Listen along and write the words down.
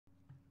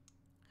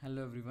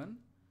Hello everyone,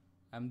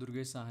 I'm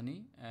Durgesh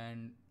Sahani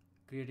and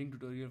creating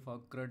tutorial for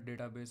CRUD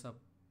database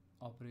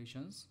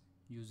operations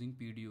using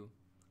PDO.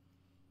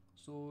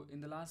 So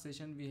in the last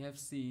session we have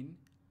seen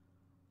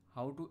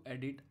how to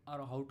edit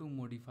or how to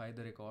modify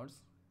the records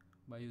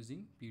by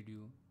using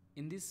PDO.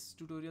 In this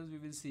tutorial we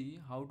will see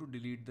how to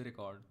delete the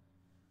record.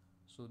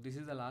 So this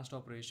is the last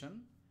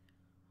operation.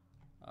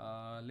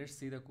 Let's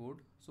see the code.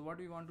 So what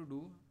we want to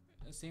do,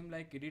 same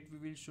like edit,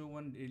 we will show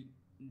one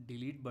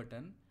delete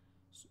button.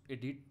 So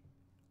edit,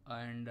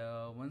 and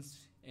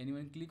once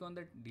anyone click on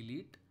that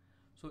delete,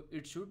 so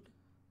it should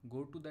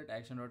go to that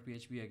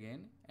action.php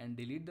again and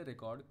delete the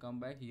record, come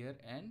back here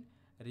and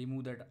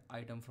remove that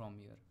item from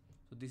here.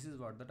 So this is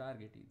what the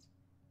target is.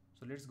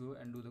 So let's go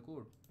and do the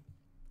code.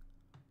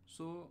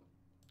 So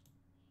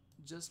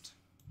just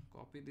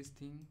copy this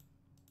thing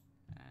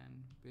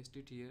and paste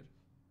it here.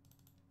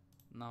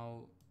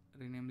 Now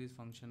rename this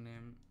function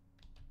name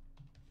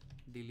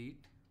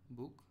delete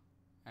book,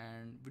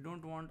 and we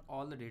don't want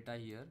all the data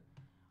here.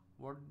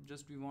 What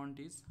just we want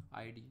is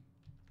id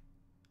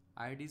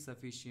is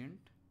sufficient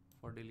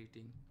for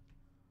deleting.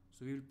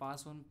 So we will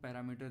pass one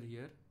parameter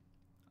here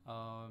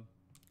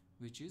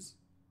which is,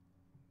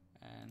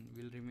 and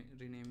we'll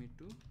rename it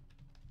to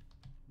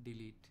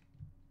delete.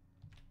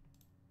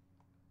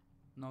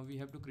 Now we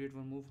have to create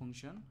one more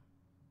function.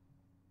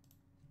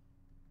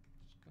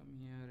 Just come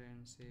here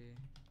and say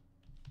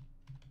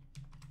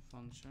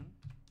function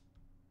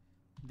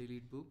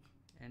delete book,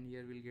 and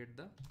here we'll get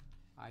the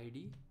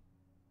id.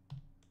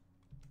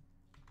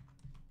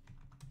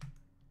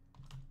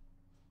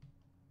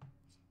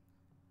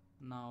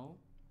 Now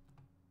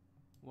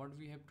what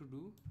we have to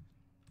do,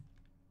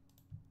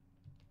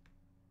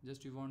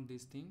 just we want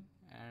this thing,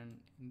 and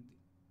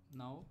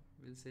now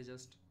we'll say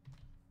just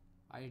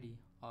id,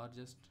 or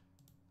just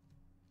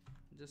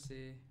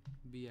say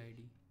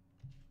bid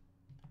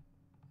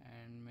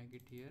and make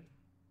it here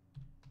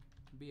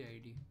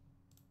bid.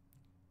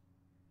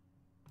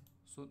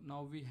 So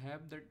now we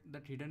have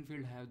that hidden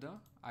field have the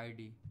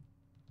id,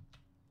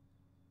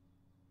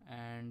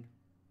 and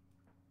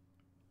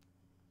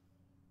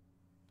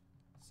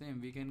same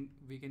we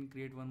can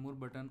create one more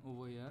button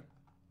over here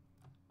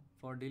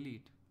for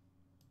delete.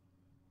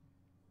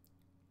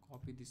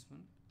 Copy this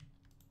one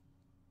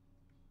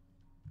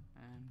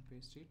and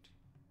paste it,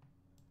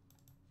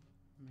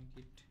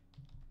 make it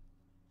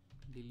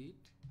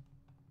delete,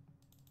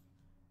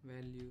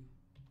 value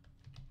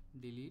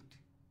delete.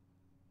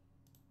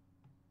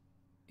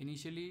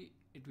 Initially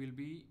it will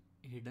be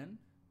hidden,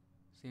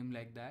 same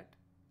like that,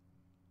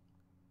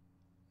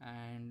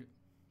 and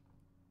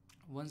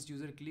once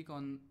user click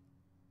on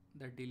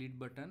the delete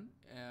button,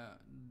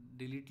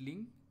 delete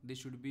link, this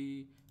should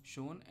be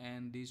shown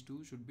and these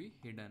two should be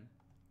hidden.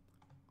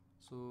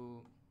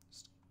 So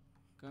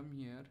come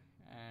here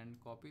and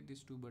copy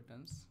these two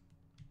buttons,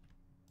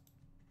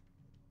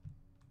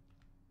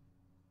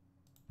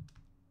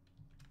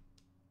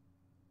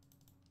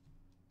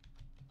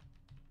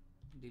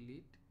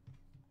 delete,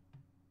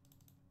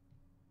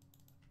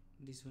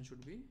 this one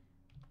should be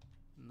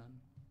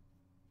none,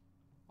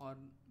 or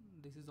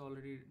this is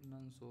already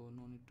none, so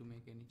no need to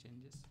make any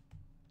changes.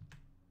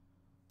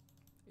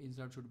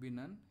 Insert should be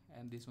none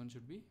and this one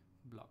should be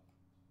block.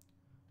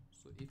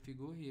 So if we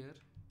go here,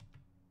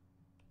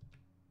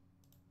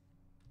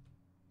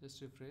 just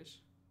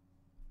refresh,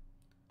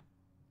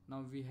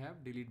 now we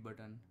have delete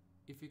button.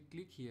 If we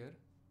click here,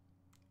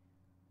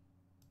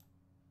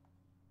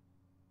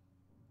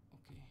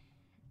 okay,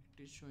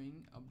 it is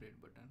showing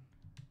update button.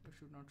 It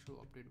should not show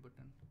update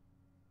button.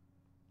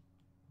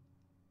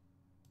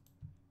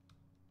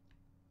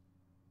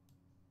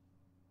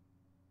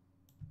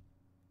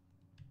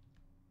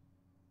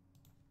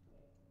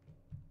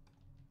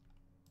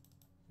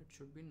 It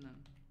should be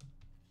none.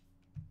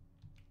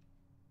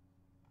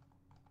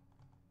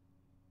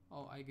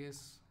 Oh, I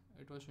guess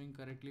it was showing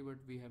correctly, but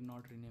we have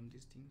not renamed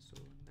this thing,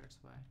 so that's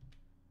why.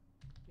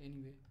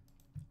 Anyway,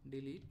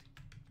 delete.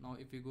 Now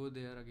if you go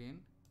there again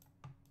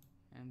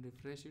and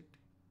refresh it,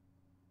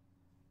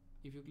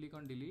 if you click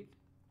on delete,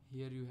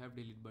 here you have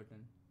delete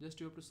button. Just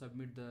you have to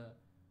submit the,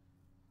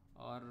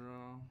 or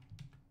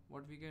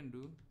what we can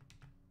do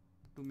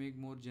to make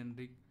more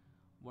generic,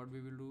 what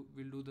we will do,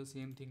 we'll do the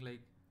same thing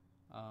like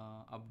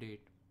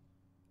update.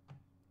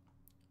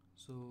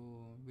 So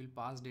we'll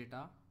pass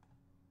data.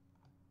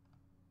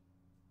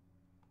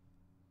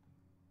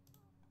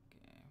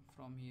 Okay,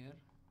 from here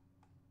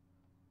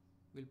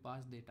we'll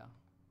pass data,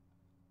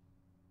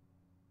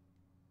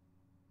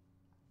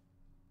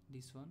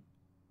 this one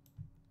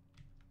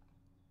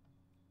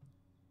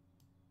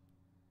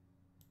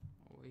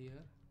over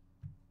here,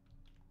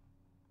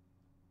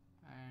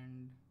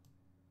 and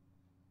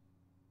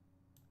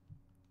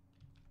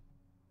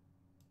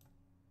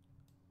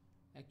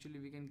actually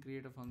we can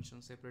create a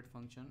function, separate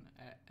function,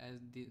 as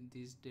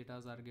these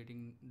datas are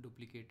getting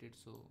duplicated.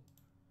 So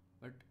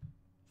but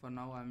for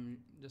now I'm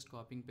just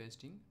copying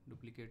pasting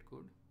duplicate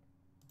code.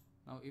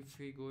 Now if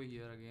we go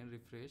here again,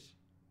 refresh,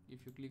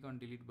 if you click on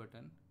delete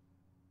button,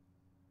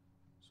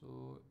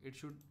 so it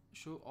should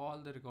show all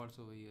the records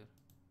over here.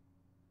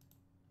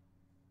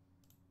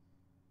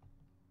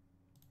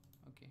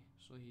 Okay,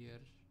 so here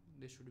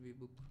this should be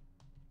book.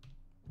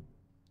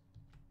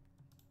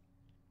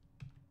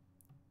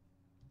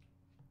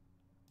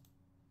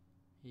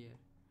 Here,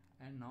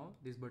 and now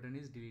this button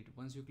is delete.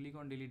 Once you click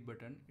on delete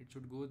button, it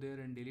should go there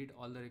and delete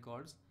all the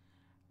records,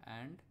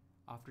 and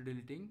after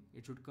deleting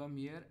it should come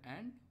here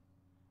and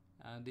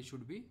they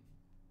should be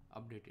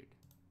updated.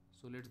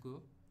 So let's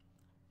go.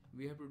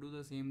 We have to do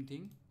the same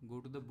thing. Go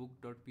to the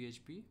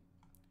book.php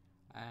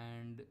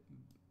and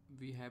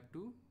we have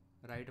to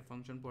write a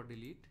function for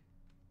delete.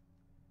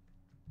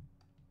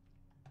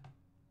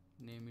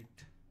 Name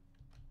it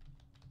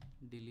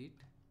delete,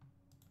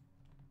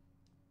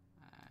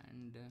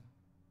 and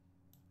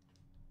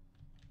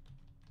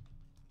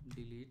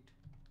delete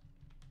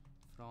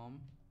from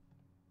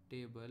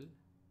table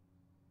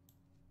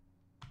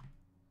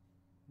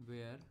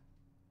where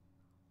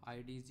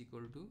id is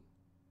equal to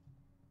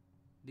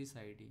this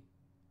id,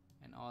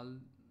 and all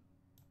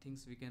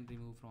things we can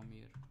remove from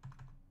here.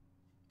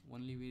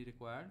 Only we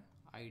require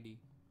id.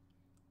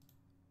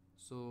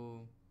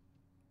 So,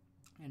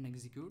 and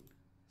execute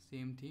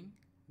same thing.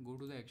 Go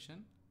to the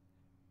action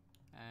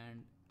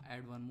and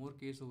add one more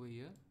case over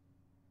here.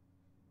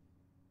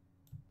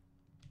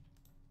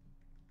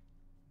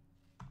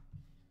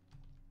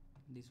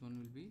 This one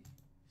will be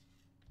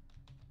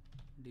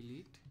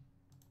delete.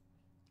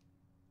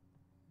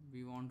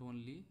 We want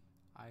only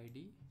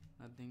id,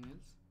 nothing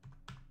else.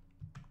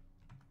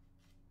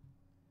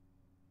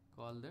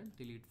 Call the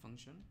delete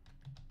function,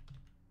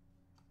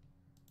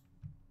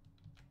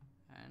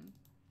 and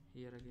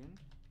here again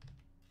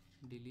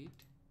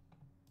delete.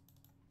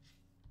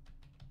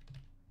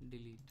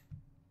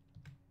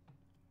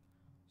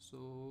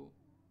 So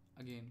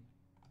again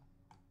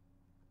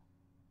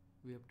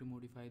we have to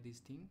modify this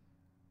thing.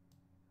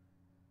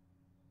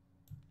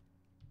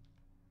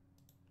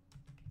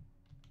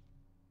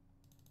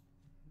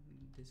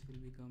 This will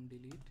become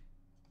delete.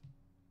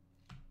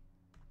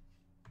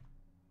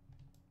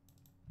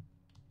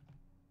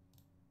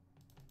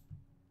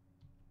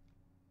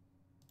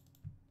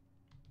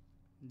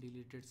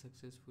 Deleted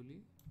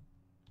successfully,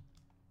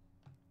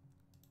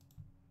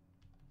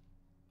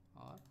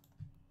 or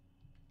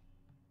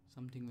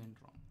something went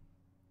wrong,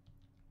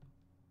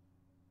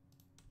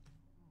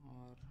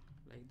 or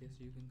like this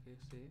you can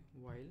say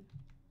while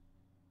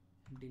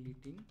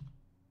deleting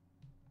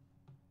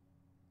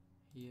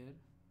here,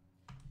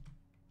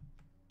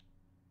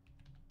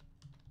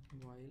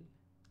 while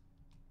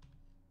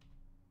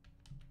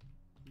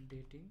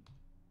updating,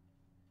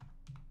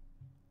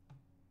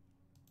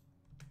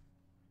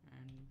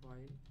 and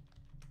while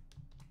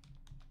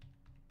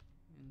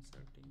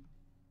inserting.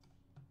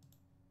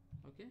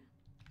 Okay,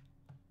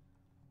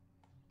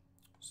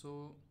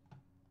 so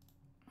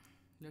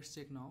let's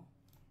check now.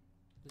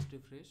 Just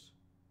refresh,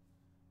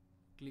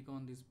 click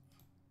on this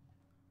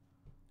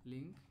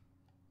link.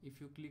 If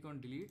you click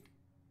on delete,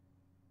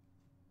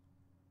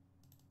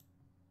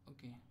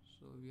 okay,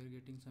 so we are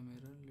getting some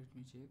error. Let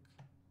me check.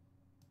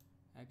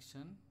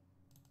 Action,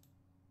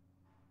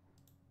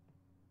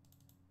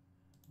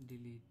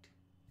 delete.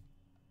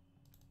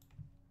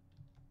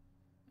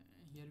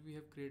 Here we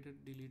have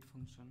created delete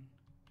function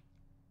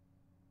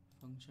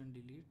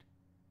delete.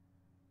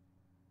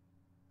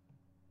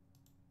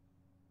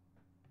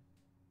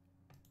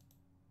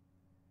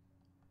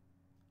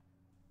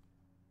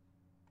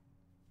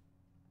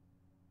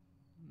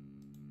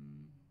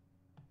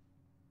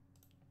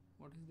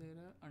 What is the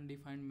error?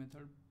 Undefined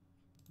method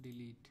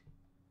delete.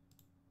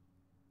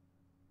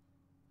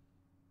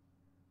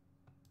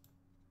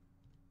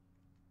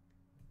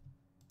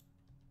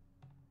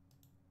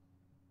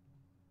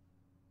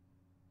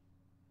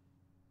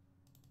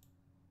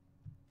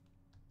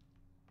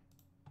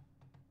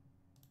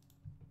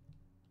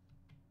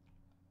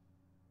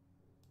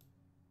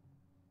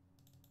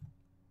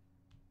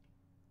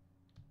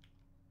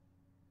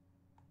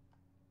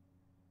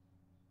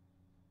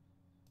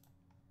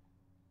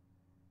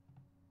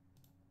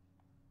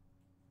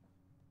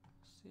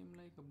 Same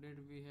like update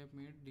we have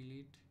made,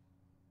 delete.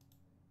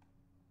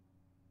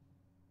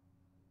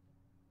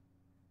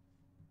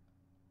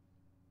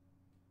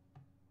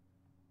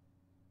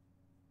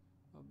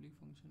 Public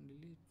function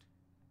delete.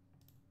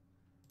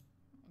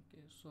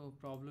 Okay, so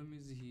problem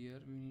is here.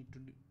 We need to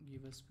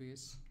give a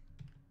space.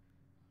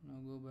 Now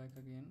go back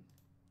again,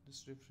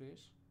 just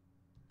refresh.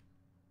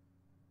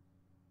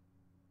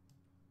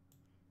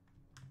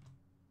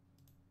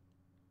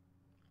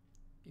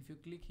 If you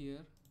click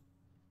here,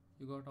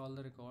 you got all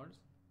the records.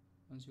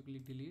 Once you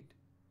click delete,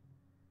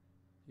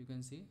 you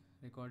can see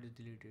record is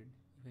deleted.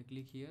 If I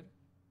click here,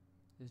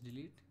 just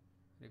delete,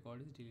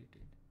 record is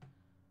deleted.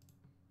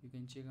 You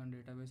can check on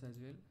database as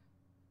well,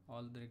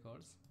 all the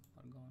records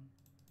are gone.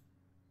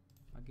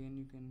 Again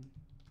you can,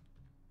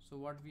 so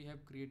what we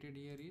have created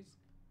here is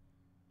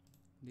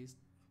this.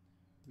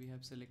 We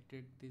have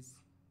selected this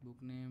book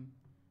name,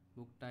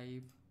 book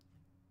type,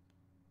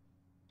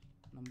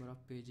 number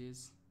of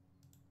pages,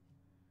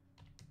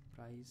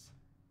 price,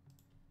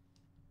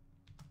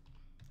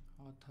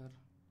 author,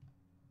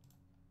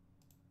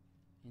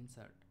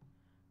 insert.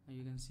 Now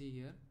you can see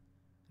here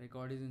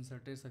record is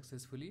inserted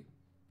successfully.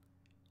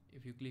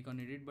 If you click on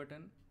edit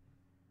button,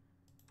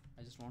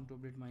 I just want to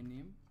update my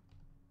name,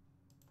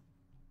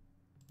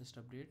 just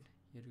update.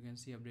 Here you can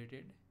see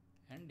updated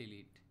and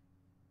delete.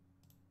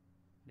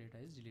 Data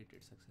is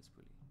deleted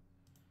successfully.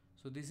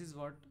 So this is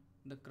what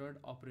the CRUD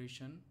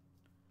operation,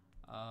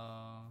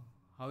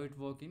 how it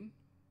work in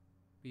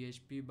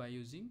PHP by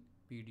using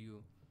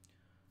PDO.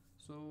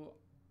 So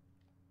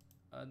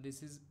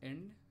this is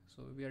end.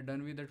 So we are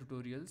done with the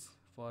tutorials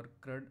for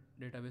CRUD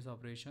database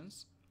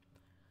operations.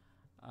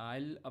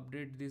 I'll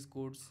update these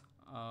codes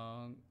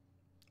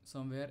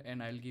somewhere,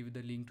 and I'll give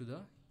the link to the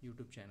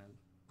YouTube channel.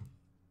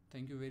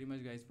 Thank you very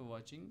much guys for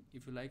watching.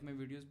 If you like my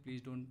videos,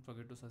 please don't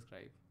forget to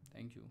subscribe.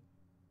 Thank you.